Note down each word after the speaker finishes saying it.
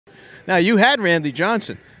Now, you had Randy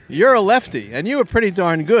Johnson. You're a lefty, and you were pretty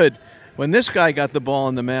darn good when this guy got the ball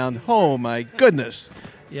on the mound. Oh, my goodness.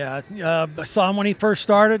 Yeah, I saw him when he first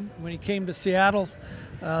started, when he came to Seattle.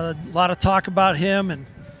 A lot of talk about him, and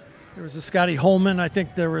there was a Scotty Holman. I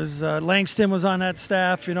think there was Langston was on that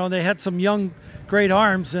staff. You know, they had some young, great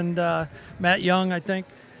arms, and Matt Young, I think.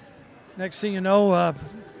 Next thing you know,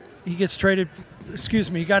 he gets traded.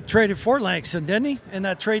 He got traded for Langston, didn't he? In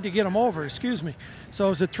that trade to get him over. So it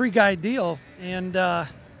was a 3-guy deal, and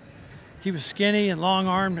he was skinny and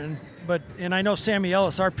long-armed, and I know Sammy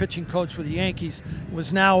Ellis, our pitching coach with the Yankees,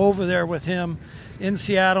 was now over there with him in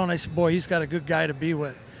Seattle, and I said, boy, he's got a good guy to be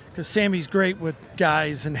with, because Sammy's great with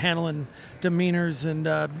guys and handling demeanors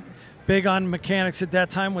and big on mechanics at that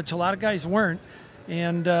time, which a lot of guys weren't,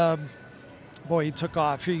 and boy, he took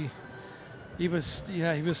off. He was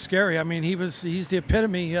scary. I mean, he's the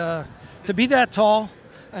epitome to be that tall.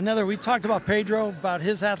 We talked about Pedro, about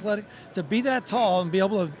his athletic, to be that tall and be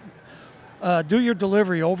able to do your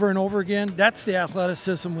delivery over and over again. That's the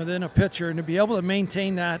athleticism within a pitcher, and to be able to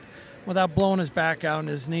maintain that without blowing his back out and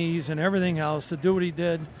his knees and everything else, to do what he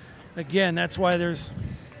did. Again, that's why there's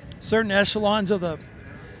certain echelons of the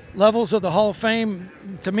levels of the Hall of Fame.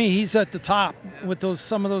 To me, he's at the top with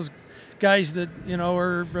some of those guys that, you know,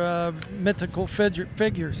 are mythical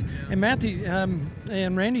figures. And Matty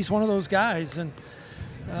and Randy's one of those guys, and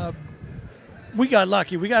we got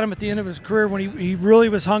lucky. We got him at the end of his career when he really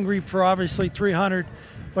was hungry for, obviously, 300,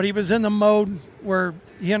 but he was in the mode where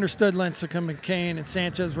he understood Lincecum and Kane and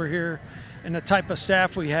Sanchez were here and the type of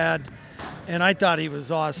staff we had, and I thought he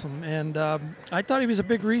was awesome. And I thought he was a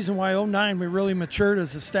big reason why 2009 we really matured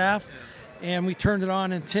as a staff, and we turned it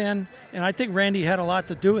on in 10, and I think Randy had a lot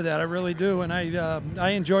to do with that. I really do, and I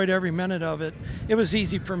enjoyed every minute of it. It was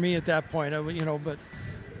easy for me at that point, but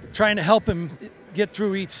trying to help him get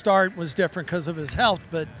through each start was different because of his health,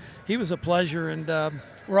 but he was a pleasure, and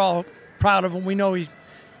we're all proud of him. We know he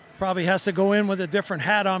probably has to go in with a different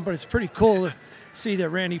hat on, but it's pretty cool to see that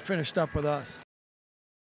Randy finished up with us.